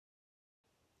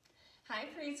Hi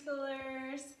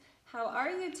preschoolers, how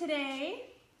are you today?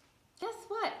 Guess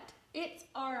what? It's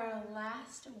our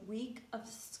last week of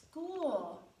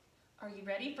school. Are you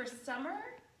ready for summer?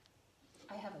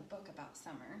 I have a book about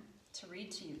summer to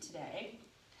read to you today,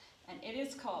 and it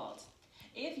is called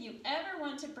If You Ever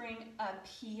Want to Bring a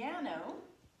Piano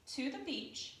to the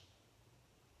Beach,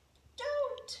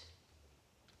 Don't.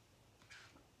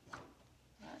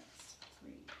 Let's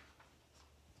read.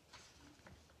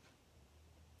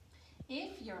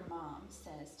 If your mom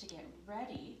says to get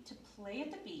ready to play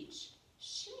at the beach,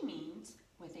 she means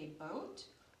with a boat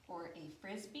or a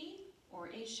frisbee or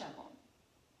a shovel.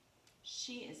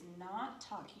 She is not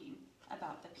talking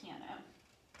about the piano.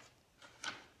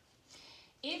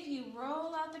 If you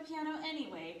roll out the piano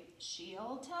anyway,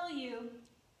 she'll tell you,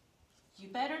 you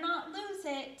better not lose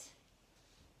it.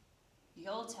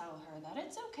 You'll tell her that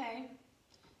it's okay.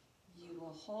 You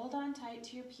will hold on tight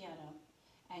to your piano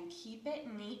and keep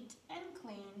it neat and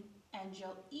clean, and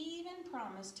you'll even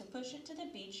promise to push it to the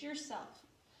beach yourself.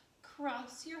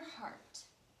 Cross your heart.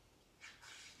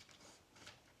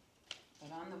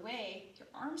 But on the way, your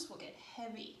arms will get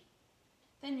heavy.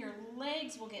 Then your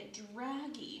legs will get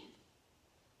draggy.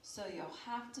 So you'll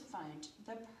have to find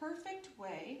the perfect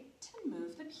way to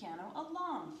move the piano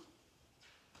along.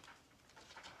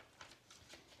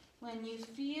 When you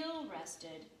feel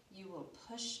rested, you will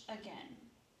push again.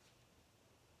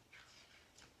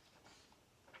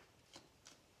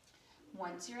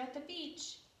 Once you're at the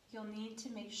beach, you'll need to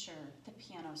make sure the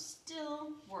piano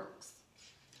still works.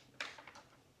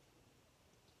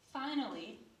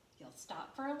 Finally, you'll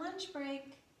stop for a lunch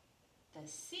break. The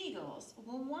seagulls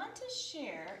will want to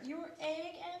share your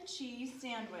egg and cheese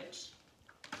sandwich.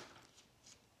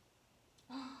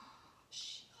 Oh,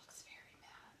 she looks very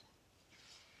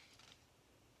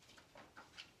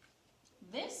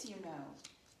mad. This, you know,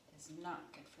 is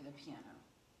not good for the piano.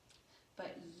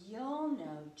 But you'll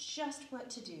know just what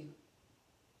to do.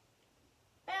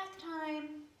 Bath time.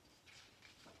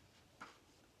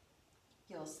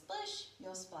 You'll splish,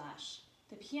 you'll splash.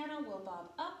 The piano will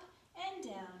bob up and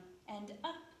down and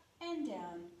up and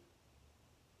down.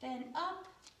 Then up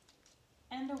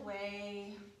and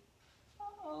away.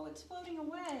 Uh-oh, it's floating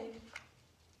away.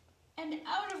 And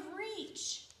out of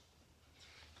reach.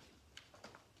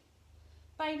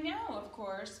 By now, of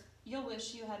course, you'll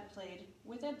wish you had played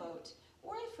with a boat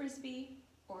or a frisbee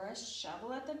or a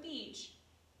shovel at the beach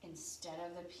instead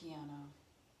of the piano.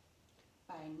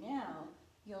 By now,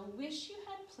 you'll wish you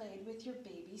had played with your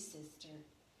baby sister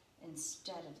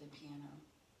instead of the piano.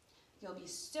 You'll be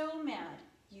so mad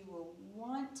you will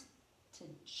want to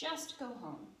just go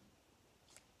home.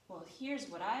 Well, here's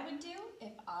what I would do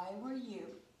if I were you.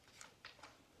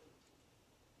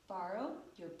 Borrow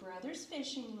your brother's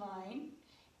fishing line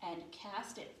and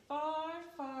cast it far,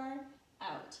 far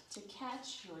out to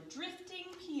catch your drifting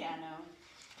piano.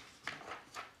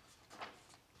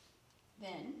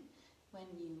 Then, when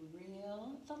you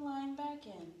reel the line back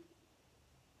in,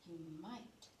 you might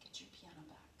get your piano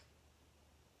back.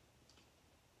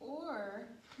 Or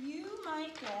you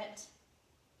might get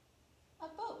a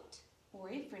boat,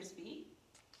 or a frisbee,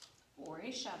 or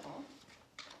a shovel.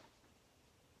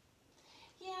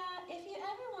 Yeah, if you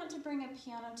ever want to bring a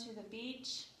piano to the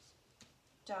beach,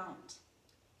 don't.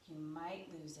 You might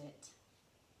lose it.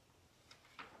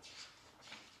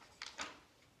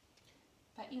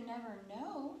 But you never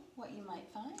know what you might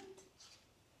find.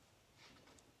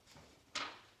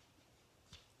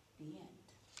 The end.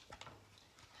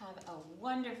 Have a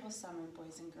wonderful summer,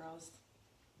 boys and girls.